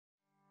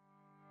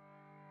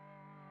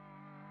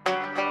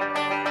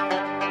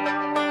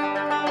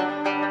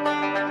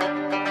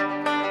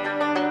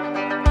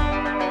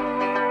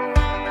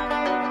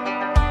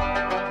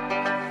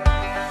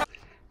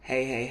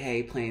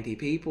planty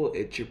people.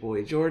 It's your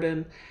boy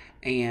Jordan,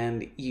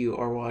 and you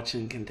are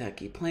watching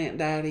Kentucky Plant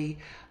Daddy.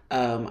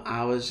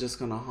 I was just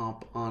gonna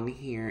hop on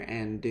here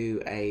and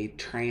do a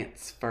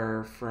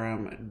transfer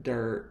from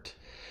dirt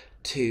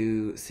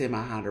to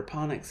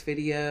semi-hydroponics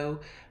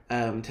video.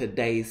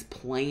 Today's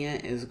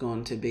plant is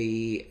going to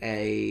be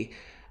a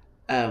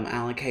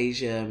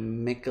Alocasia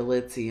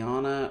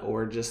Micholitziana,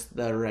 or just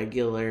the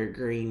regular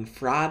green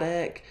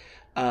Frydek.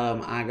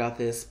 I got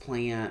this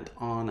plant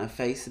on a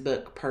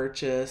Facebook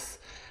purchase,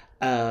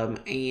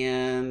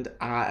 and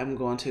I am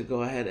going to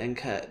go ahead and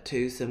cut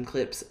to some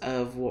clips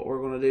of what we're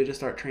going to do to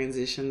start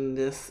transitioning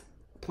this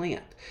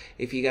plant.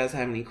 If you guys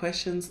have any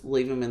questions,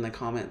 leave them in the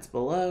comments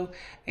below,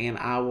 and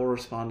I will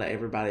respond to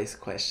everybody's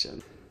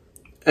questions.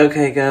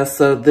 Okay guys,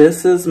 so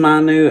this is my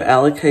new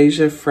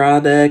Alocasia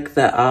Frydek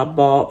that I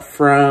bought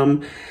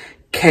from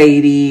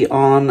Katie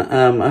on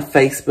a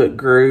Facebook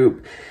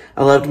group.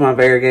 I loved my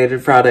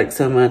variegated Frydek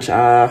so much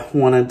I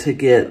wanted to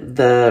get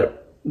the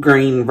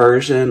green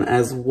version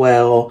as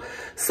well.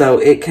 So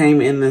it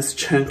came in this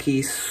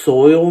chunky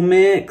soil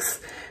mix,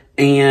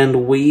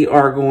 and we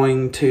are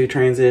going to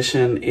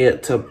transition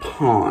it to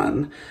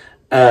Pon.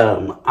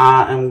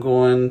 I am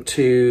going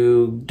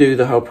to do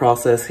the whole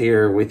process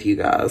here with you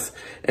guys,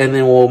 and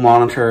then we'll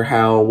monitor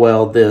how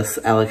well this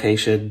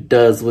Alocasia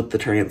does with the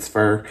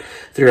transfer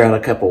throughout a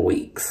couple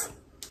weeks.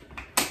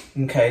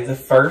 Okay, the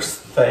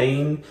first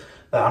thing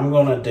that I'm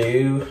going to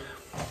do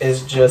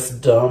is just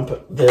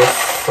dump this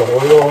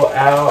soil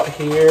out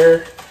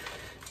here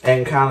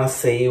and kind of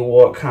see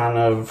what kind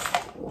of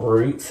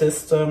root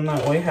system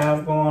that we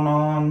have going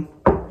on.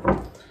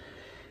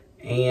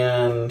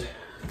 And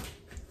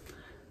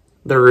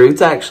the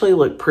roots actually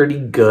look pretty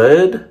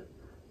good.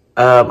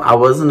 I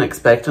wasn't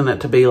expecting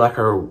it to be like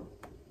a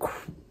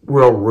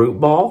real root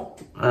ball,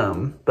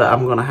 but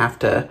I'm gonna have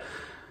to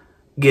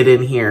get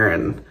in here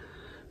and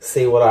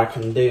see what I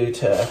can do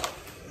to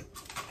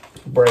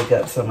break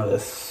up some of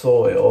this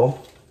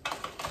soil.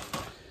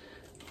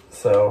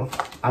 So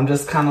I'm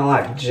just kind of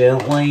like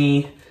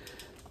gently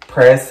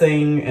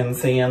pressing and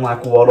seeing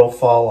like what'll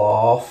fall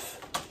off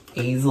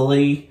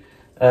easily.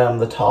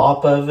 The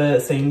top of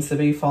it seems to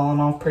be falling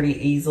off pretty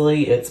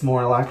easily. It's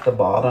more like the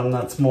bottom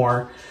that's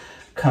more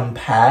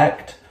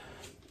compact.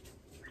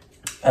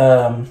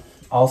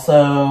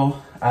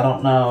 Also, I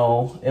don't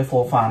know if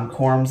we'll find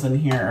corms in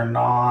here or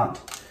not.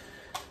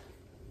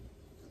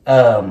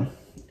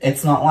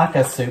 It's not like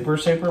a super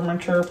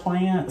mature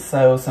plant,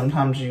 so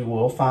sometimes you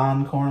will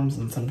find corms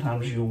and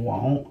sometimes you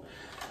won't,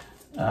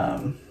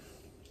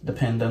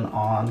 depending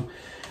on.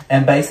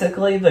 And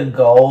basically the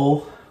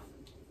goal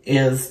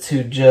is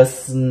to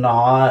just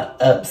not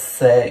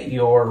upset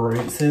your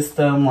root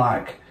system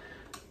like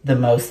the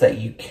most that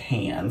you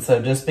can.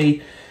 So just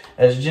be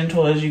as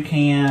gentle as you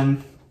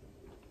can,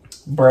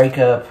 break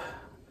up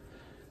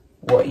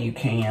what you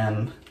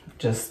can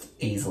just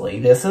easily.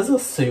 This is a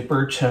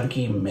super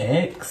chunky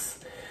mix,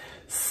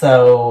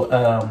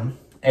 so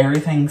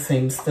everything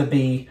seems to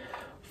be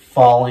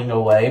falling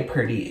away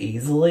pretty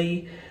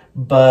easily,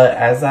 but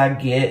as I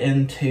get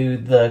into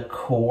the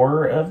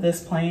core of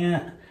this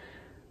plant,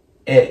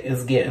 it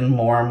is getting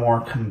more and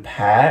more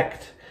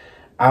compact.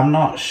 I'm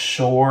not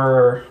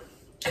sure,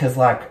 because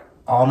like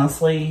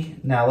honestly,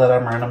 now that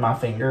I'm running my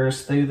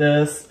fingers through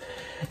this,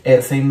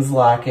 it seems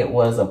like it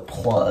was a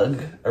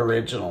plug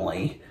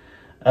originally,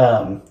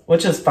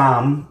 which is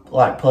fine.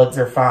 Like plugs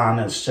are fine.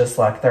 It's just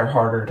like they're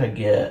harder to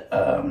get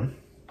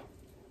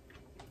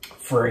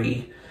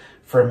free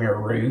from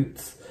your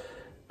roots.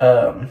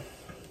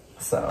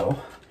 So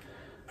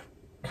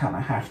kind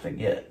of have to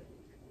get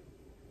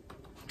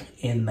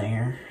in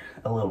there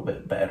a little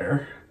bit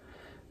better.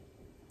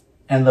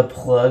 And the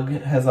plug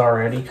has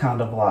already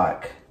kind of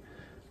like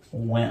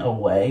went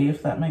away,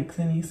 if that makes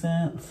any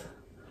sense.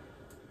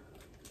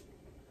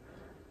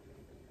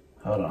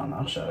 Hold on,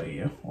 I'll show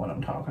you what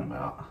I'm talking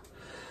about.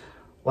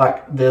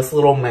 Like this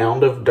little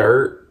mound of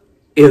dirt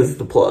is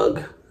the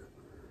plug.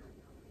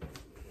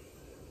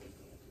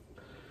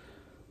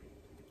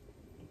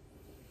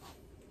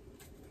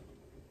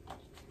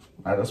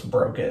 I just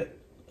broke it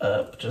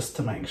up just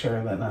to make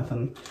sure that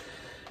nothing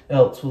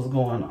else was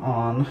going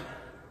on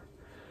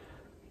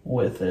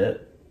with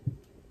it.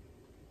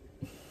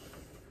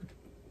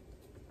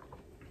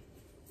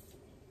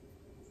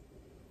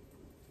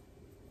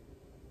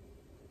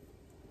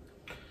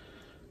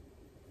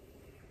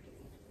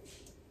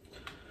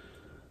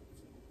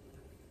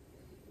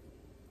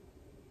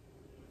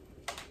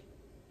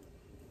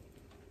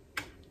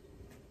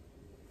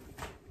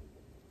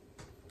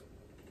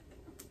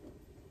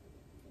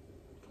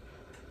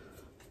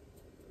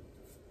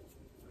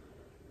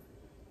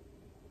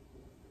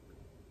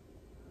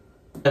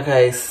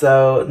 Okay,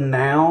 so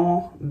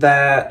now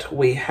that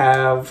we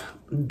have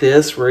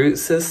this root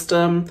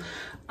system,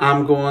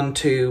 I'm going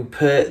to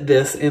put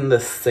this in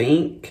the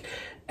sink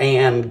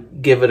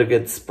and give it a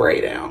good spray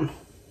down.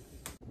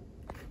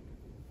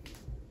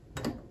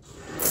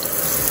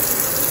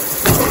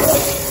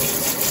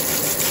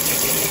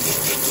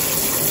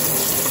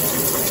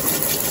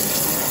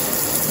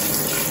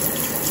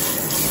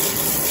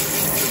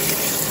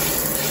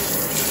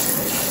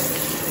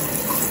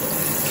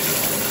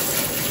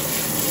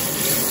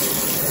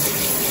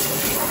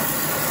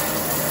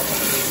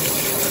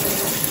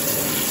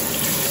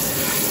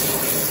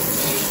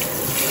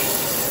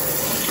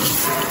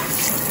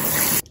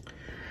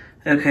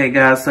 Okay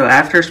guys, so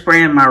after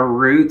spraying my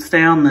roots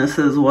down, this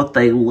is what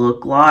they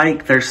look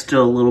like. There's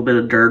still a little bit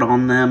of dirt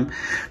on them.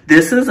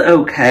 This is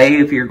okay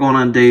if you're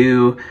gonna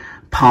do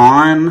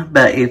Pon,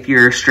 but if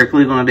you're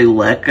strictly gonna do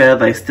LECA,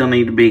 they still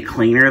need to be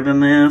cleaner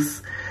than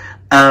this.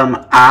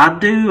 I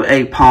do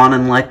a Pon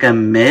and LECA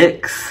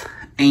mix,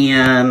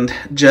 and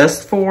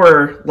just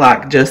for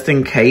just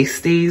in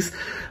case these,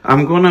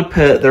 I'm gonna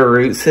put the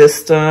root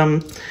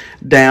system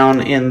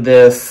down in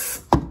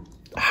this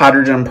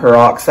hydrogen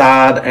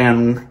peroxide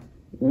and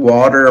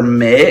water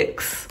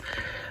mix.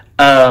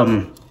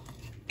 And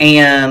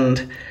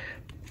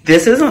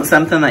this isn't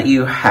something that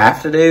you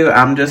have to do.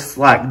 I'm just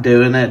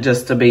doing it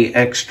just to be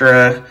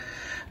extra.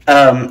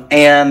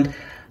 And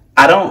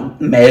I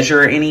don't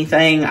measure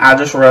anything. I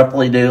just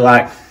roughly do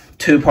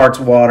 2 parts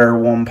water,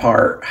 1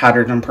 part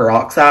hydrogen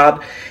peroxide.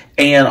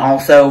 And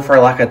also for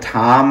a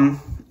time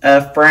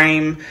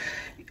frame,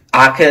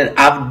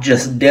 I've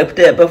just dipped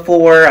it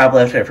before. I've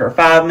left it for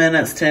 5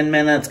 minutes, 10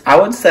 minutes. I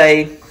would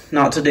say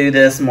not to do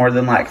this more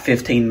than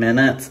 15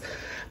 minutes.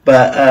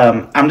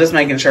 But I'm just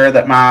making sure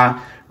that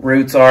my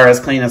roots are as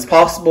clean as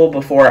possible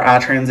before I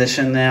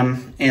transition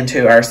them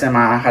into our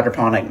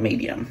semi-hydroponic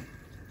medium.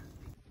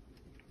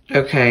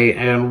 Okay,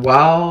 and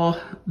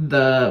while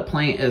the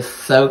plant is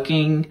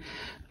soaking,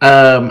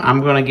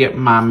 I'm going to get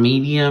my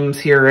mediums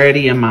here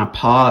ready in my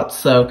pot.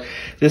 So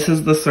this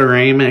is the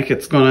ceramic.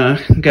 It's going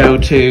to go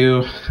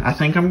to, I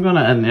think I'm going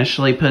to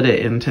initially put it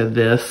into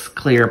this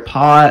clear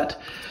pot.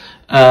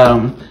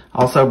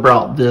 Also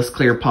brought this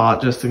clear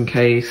pot just in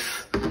case.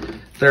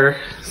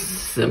 They're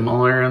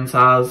similar in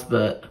size,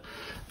 but,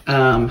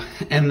 and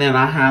then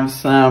I have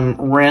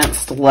some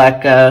rinsed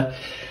LECA,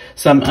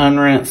 some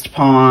unrinsed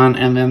Pon,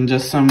 and then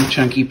just some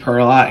chunky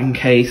perlite in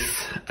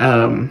case,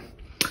 I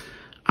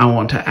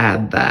want to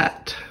add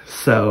that.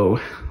 So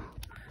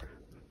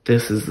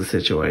this is the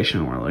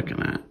situation we're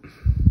looking at.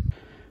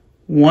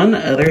 One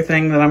other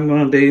thing that I'm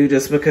going to do,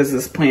 just because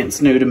this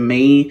plant's new to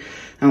me,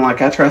 and I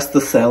trust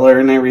the seller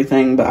and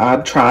everything, but I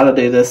try to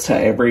do this to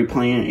every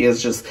plant,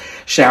 is just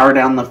shower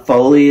down the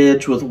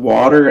foliage with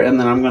water, and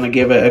then I'm going to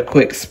give it a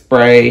quick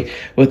spray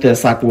with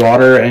this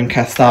water and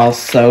Castile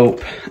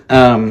soap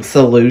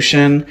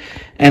solution.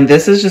 And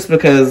this is just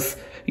because,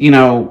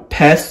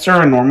 pests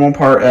are a normal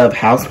part of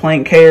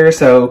houseplant care,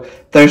 so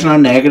there's no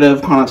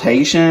negative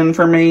connotation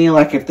for me.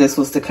 If this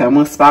was to come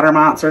with spider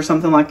mites or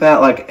something like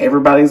that,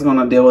 everybody's going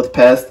to deal with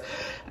pests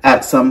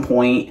at some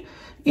point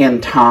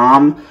in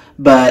time.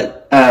 But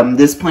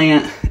this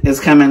plant is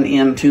coming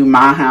into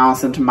my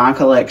house, into my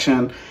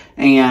collection,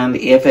 and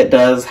if it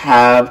does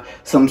have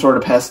some sort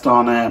of pest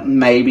on it,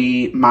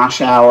 maybe my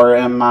shower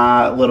and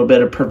my little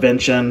bit of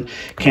prevention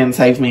can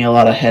save me a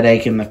lot of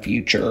headache in the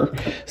future.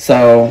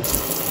 So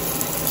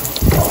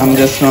I'm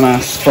just going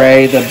to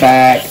spray the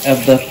back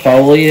of the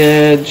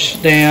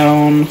foliage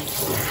down.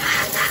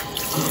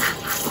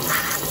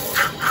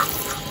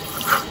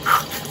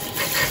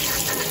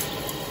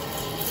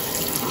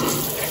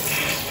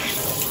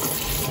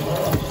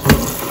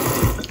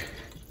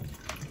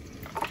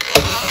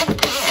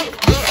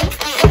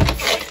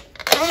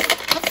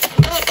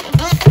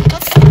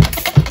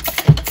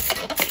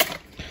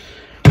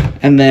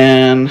 And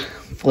then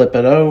flip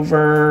it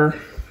over.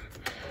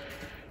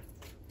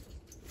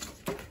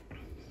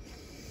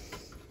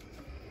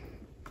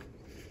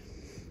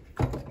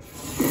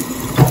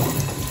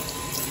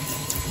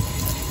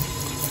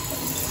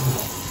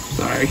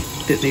 Sorry,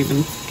 didn't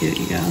even get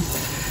you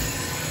guys.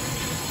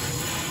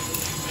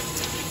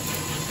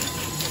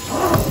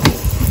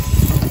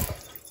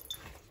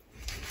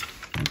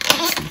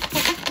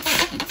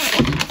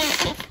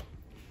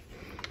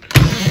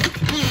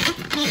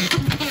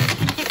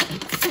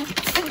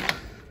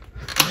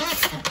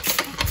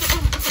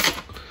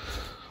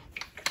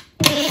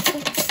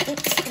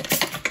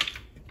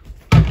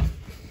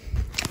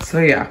 So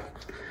yeah,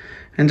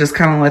 and just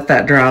kind of let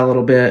that dry a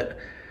little bit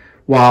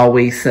while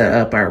we set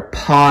up our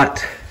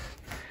pot.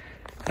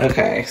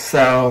 Okay,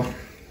 so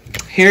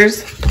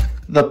here's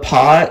the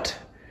pot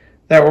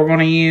that we're going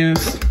to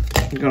use.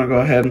 I'm going to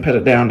go ahead and put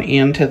it down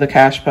into the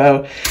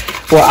cashpo.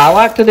 What I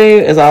like to do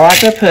is I like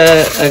to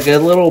put a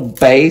good little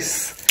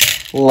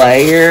base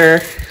layer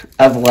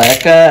of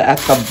LECA at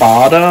the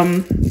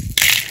bottom.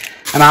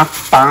 And I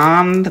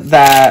find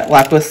that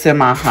with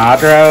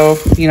semi-hydro,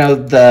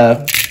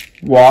 the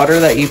water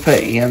that you put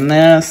in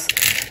this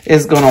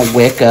is going to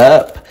wick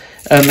up,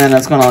 and then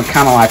it's going to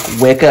kind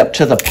of wick up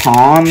to the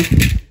Pon.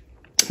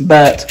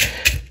 But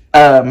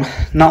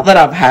not that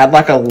I've had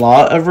a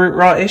lot of root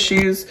rot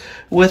issues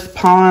with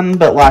Pon,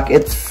 but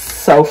it's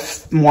so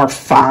more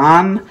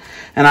fine,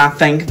 and I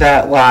think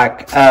that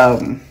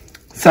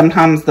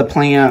sometimes the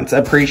plants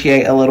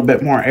appreciate a little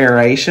bit more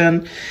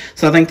aeration.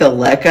 So I think the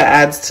LECA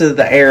adds to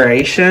the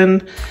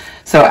aeration.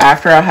 So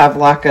after I have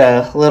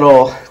a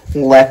little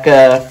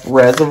LECA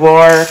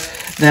reservoir,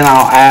 then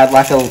I'll add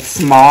a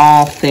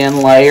small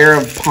thin layer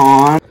of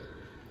Pon.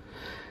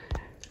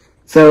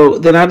 So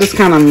then I just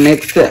kind of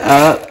mix it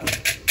up.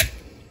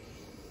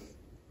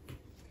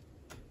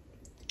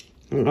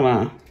 I'm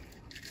gonna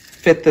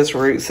fit this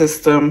root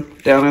system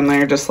down in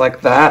there just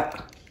like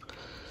that.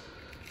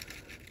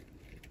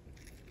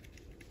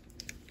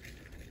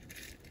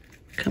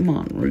 Come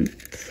on,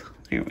 roots.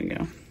 There we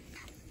go.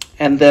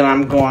 And then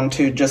I'm going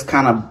to just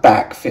kind of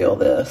backfill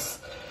this,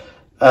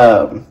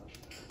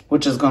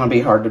 which is going to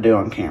be hard to do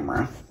on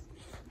camera.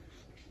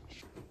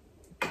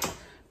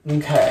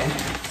 Okay,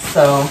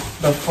 so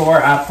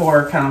before I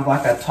pour kind of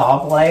like a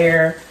top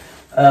layer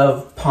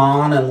of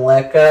Pon and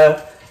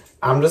LECA,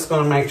 I'm just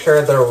going to make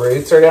sure the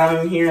roots are down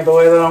in here the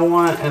way that I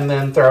want, and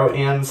then throw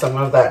in some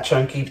of that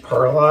chunky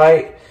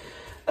perlite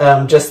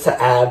just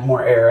to add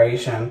more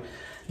aeration.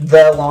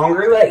 The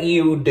longer that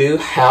you do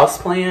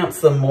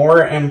houseplants, the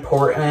more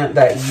important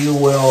that you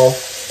will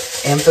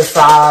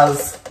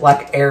emphasize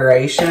like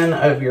aeration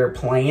of your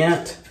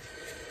plant.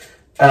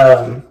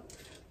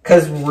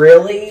 Because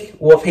really,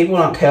 what people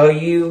don't tell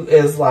you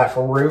is like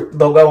they'll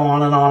go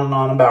on and on and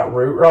on about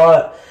root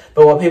rot.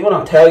 But what people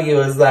don't tell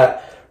you is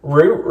that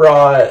root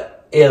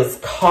rot is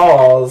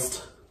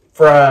caused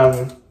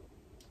from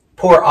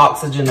poor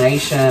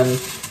oxygenation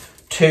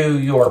to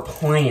your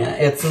plant.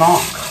 It's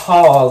not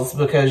caused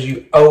because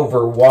you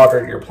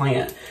overwatered your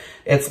plant.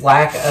 It's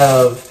lack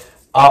of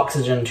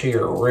oxygen to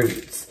your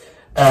roots.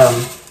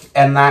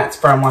 And that's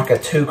from like a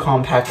too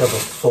compact of a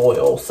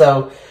soil.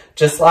 So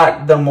just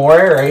like the more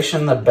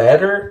aeration, the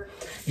better.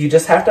 You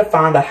just have to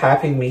find a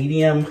happy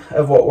medium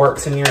of what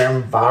works in your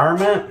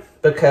environment,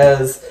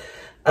 because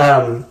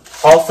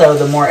also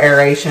the more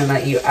aeration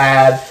that you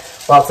add,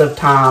 lots of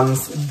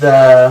times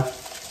the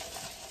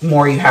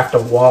more you have to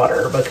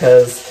water,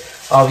 because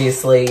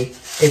obviously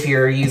if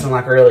you're using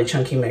like a really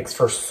chunky mix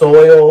for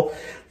soil,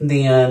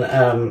 then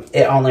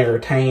it only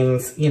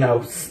retains, you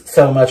know,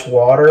 so much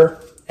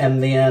water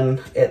and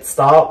then it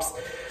stops.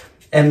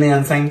 And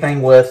then same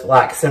thing with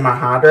like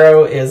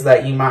semi-hydro is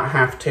that you might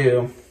have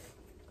to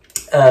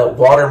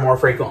water more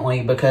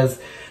frequently, because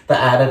the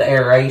added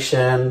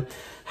aeration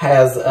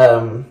has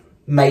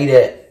made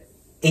it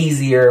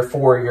easier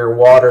for your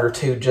water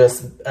to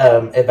just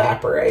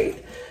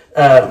evaporate,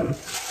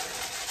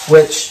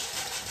 which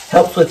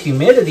helps with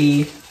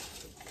humidity,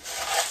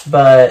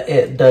 but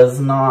it does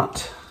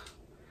not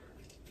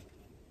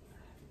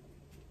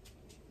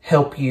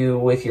help you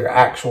with your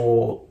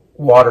actual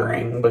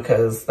watering,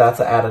 because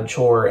that's an added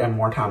chore and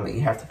more time that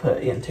you have to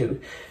put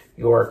into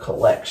your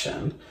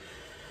collection.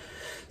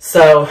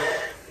 So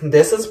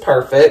this is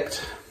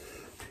perfect.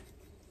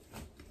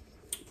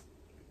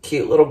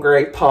 Cute little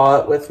gray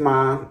pot with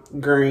my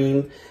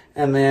green,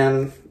 and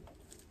then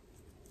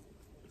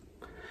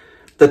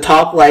the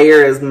top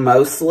layer is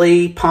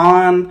mostly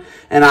Pon,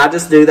 and I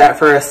just do that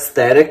for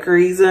aesthetic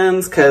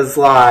reasons, because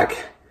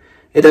like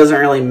it doesn't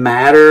really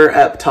matter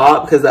up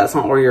top because that's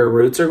not where your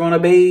roots are going to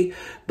be.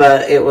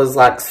 But it was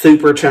like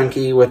super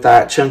chunky with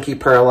that chunky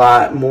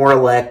perlite, more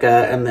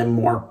LECA, and then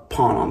more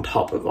Pon on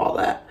top of all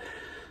that.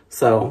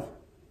 So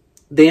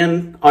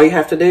then all you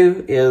have to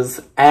do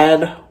is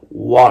add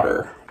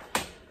water.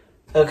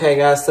 Okay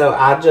guys, so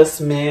I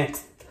just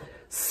mixed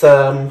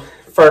some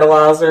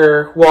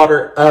fertilizer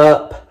water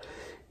up,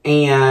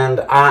 and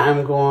I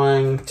am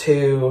going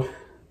to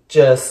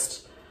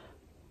just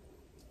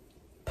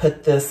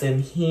put this in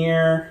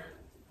here.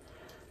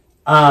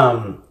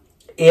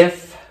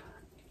 If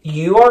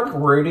you are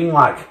rooting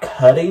like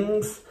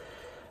cuttings,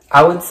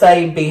 I would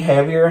say be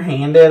heavier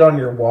handed on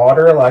your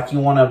water. Like you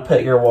want to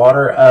put your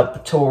water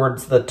up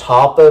towards the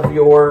top of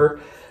your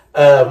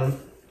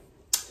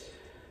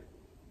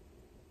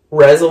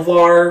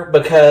reservoir,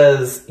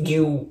 because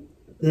you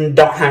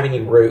don't have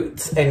any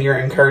roots and you're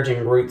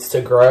encouraging roots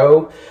to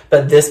grow.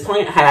 But this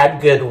plant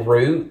had good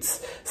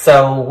roots,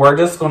 so we're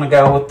just going to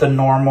go with the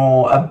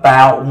normal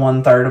about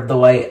 1/3 of the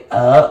way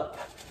up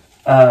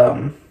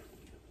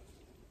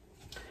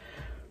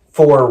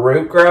for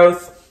root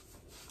growth.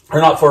 Or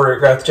not for root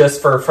growth,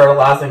 just for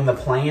fertilizing the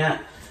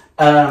plant.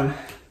 And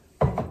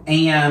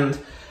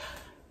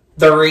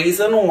the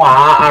reason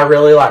why I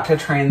really like to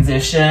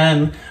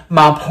transition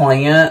my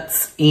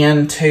plants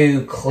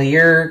into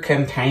clear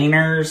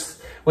containers,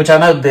 which I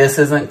know this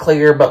isn't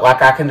clear, but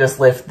like I can just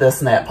lift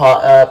this net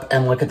pot up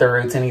and look at the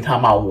roots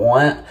anytime I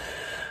want,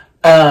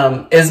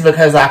 is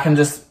because I can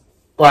just,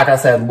 like I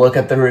said, look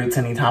at the roots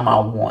anytime I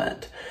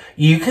want.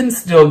 You can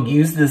still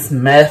use this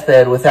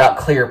method without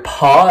clear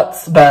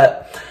pots,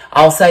 but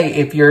I'll say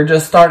if you're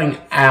just starting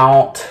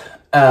out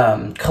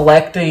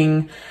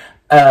collecting,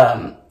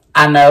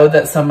 I know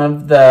that some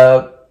of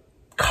the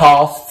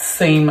costs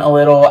seem a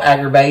little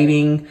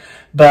aggravating,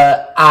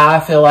 but I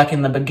feel like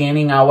in the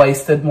beginning I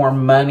wasted more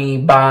money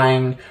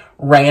buying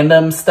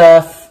random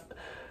stuff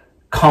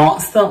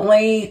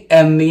constantly,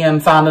 and then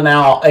finding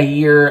out a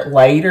year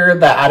later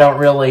that I don't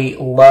really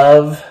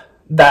love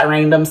that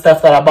random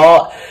stuff that I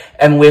bought,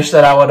 and wish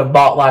that I would have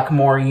bought like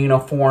more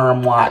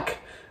uniform like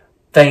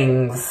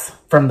things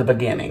from the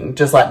beginning,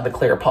 just like the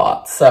clear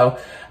pots. So,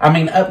 I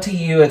mean, up to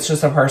you. It's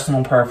just a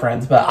personal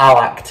preference, but I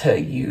like to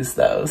use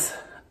those.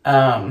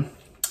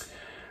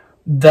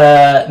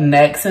 The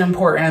next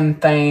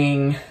important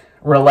thing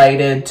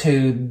related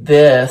to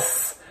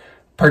this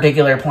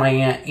particular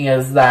plant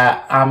is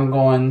that I'm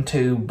going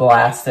to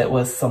blast it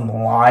with some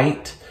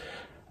light.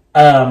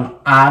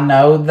 I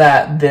know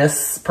that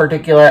this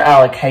particular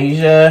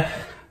Alocasia,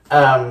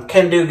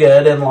 can do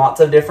good in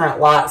lots of different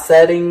light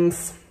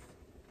settings.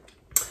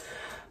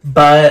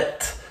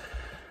 But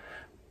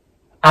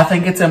I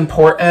think it's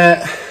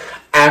important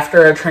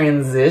after a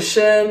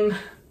transition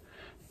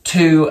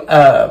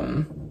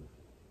to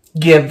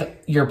give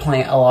your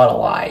plant a lot of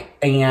light.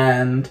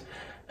 And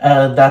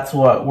that's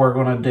what we're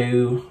going to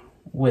do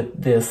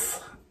with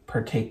this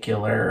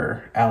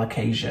particular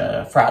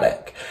Alocasia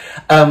Frydek.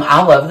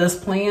 I love this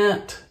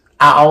plant.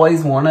 I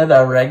always wanted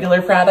a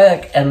regular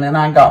Frydek, and then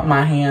I got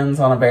my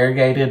hands on a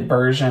variegated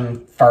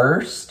version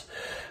first.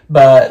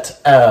 But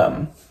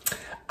I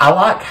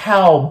like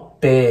how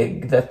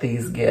big that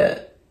these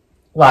get.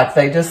 Like,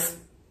 they just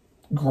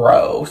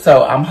grow.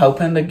 So I'm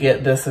hoping to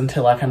get this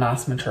into like a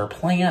nice mature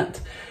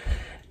plant.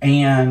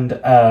 And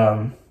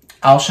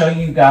I'll show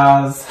you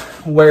guys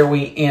where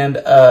we end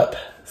up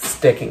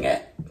sticking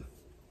it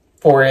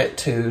for it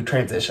to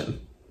transition.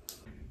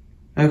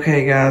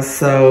 Okay guys,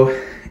 so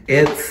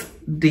it's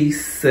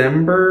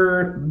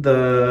December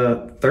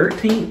the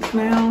 13th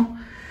now.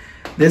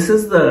 This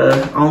is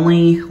the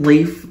only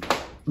leaf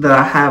that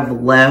I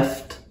have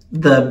left.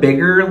 The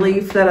bigger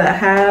leaf that I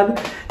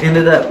had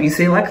ended up, you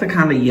see like the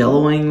kind of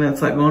yellowing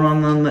that's like going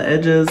on the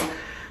edges?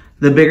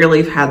 The bigger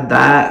leaf had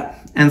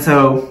that. And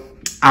so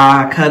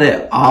I cut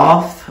it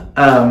off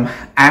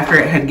after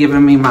it had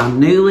given me my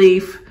new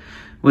leaf,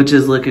 which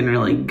is looking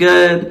really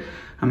good.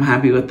 I'm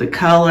happy with the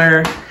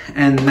color.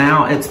 And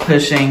now it's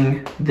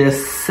pushing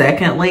this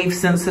second leaf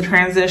since the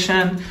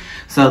transition.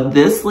 So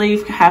this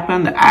leaf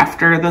happened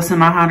after the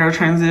semi-hydro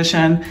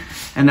transition,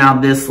 and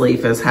now this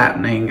leaf is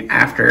happening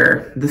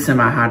after the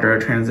semi-hydro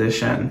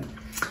transition.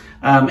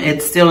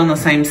 It's still in the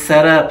same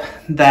setup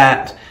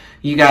that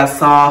you guys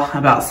saw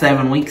about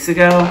 7 weeks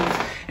ago.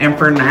 And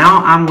for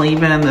now, I'm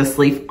leaving this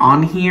leaf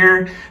on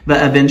here,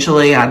 but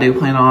eventually I do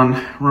plan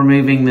on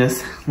removing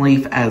this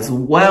leaf as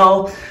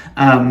well.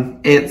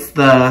 It's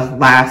the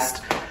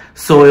last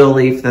soil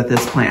leaf that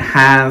this plant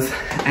has,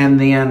 and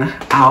then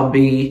I'll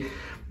be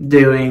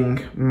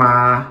doing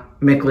my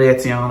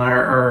Micholitziana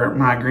or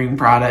my green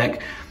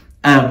product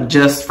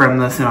just from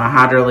the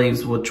semi-hydro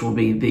leaves, which will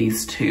be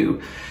these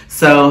two.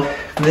 So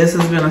this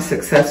has been a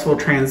successful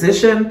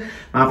transition.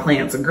 My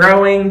plant's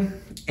growing,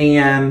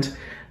 and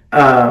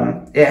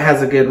it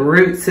has a good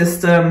root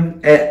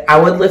system. I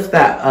would lift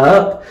that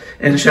up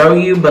and show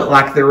you, but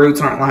like the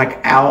roots aren't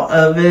like out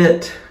of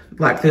it,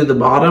 like through the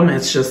bottom.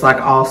 It's just like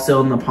all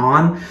still in the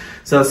pond.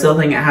 So I still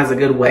think it has a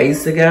good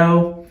ways to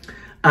go.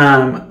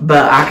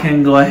 But I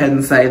can go ahead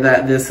and say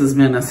that this has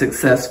been a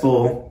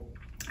successful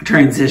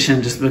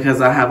transition just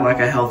because I have like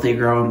a healthy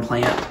growing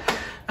plant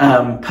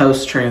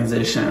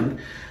post-transition.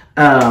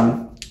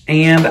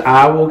 And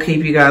I will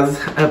keep you guys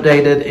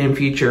updated in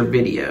future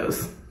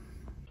videos.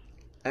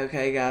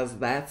 Okay guys,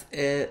 that's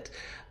it.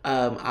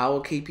 I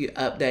will keep you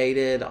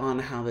updated on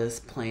how this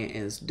plant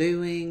is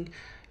doing.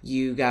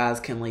 You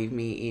guys can leave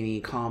me any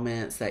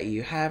comments that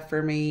you have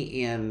for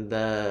me in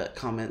the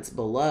comments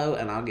below,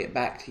 and I'll get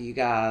back to you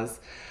guys.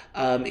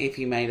 If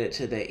you made it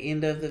to the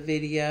end of the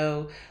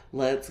video,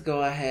 let's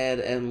go ahead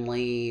and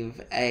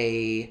leave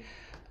a,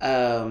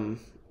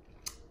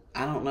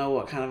 I don't know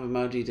what kind of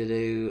emoji to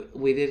do.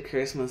 We did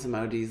Christmas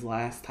emojis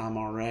last time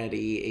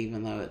already,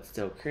 even though it's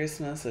still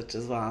Christmas, which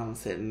is why I'm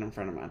sitting in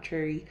front of my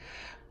tree.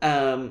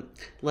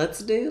 Let's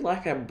do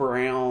like a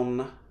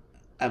brown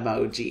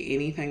emoji,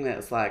 anything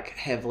that's like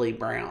heavily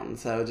brown.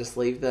 So just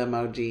leave the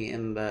emoji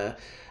in the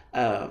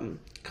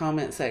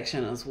comment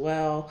section as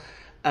well.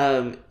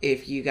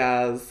 If you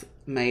guys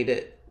made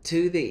it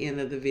to the end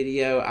of the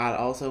video, I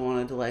also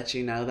wanted to let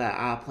you know that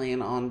I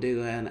plan on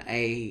doing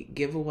a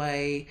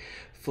giveaway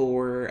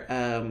for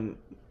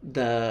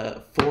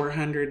the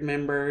 400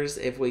 members.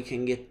 If we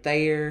can get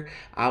there,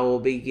 I will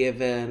be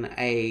given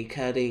a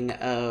cutting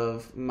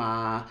of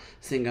my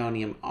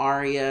Syngonium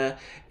Aria.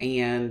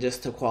 And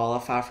just to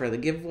qualify for the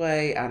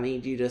giveaway, I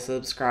need you to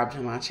subscribe to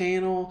my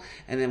channel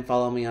and then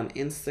follow me on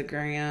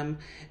Instagram,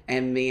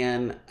 and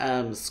then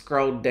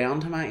scroll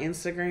down to my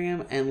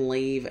Instagram and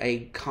leave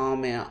a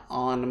comment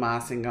on my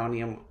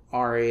Syngonium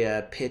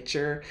Aria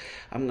picture.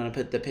 I'm going to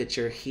put the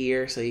picture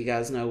here so you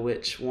guys know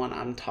which one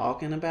I'm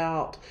talking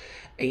about.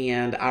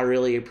 And I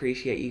really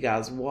appreciate you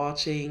guys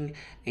watching,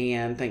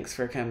 and thanks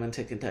for coming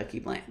to Kentucky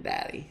Plant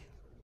Daddy.